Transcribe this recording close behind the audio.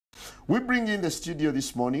We bring in the studio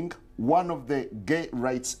this morning one of the gay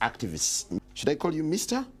rights activists. Should I call you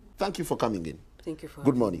Mr.? Thank you for coming in. Thank you for Good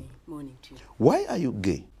having morning. me. Morning to you. Why are you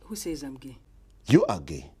gay? Who says I'm gay? You are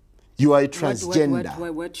gay. You are a transgender.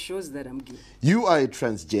 What shows that I'm gay? You are a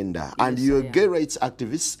transgender, and Yes, you're a I am. gay rights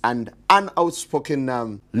activist and an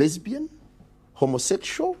outspoken lesbian,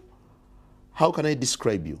 homosexual. How can I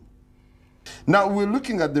describe you? Now, we're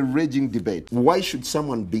looking at the raging debate. Why should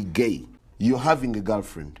someone be gay? You're having a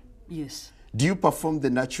girlfriend. Yes. Do you perform the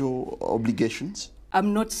natural obligations?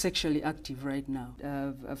 I'm not sexually active right now.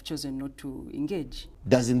 I've chosen not to engage.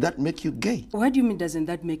 Doesn't that make you gay? What do you mean, doesn't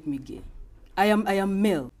that make me gay? I am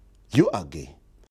male. You are gay.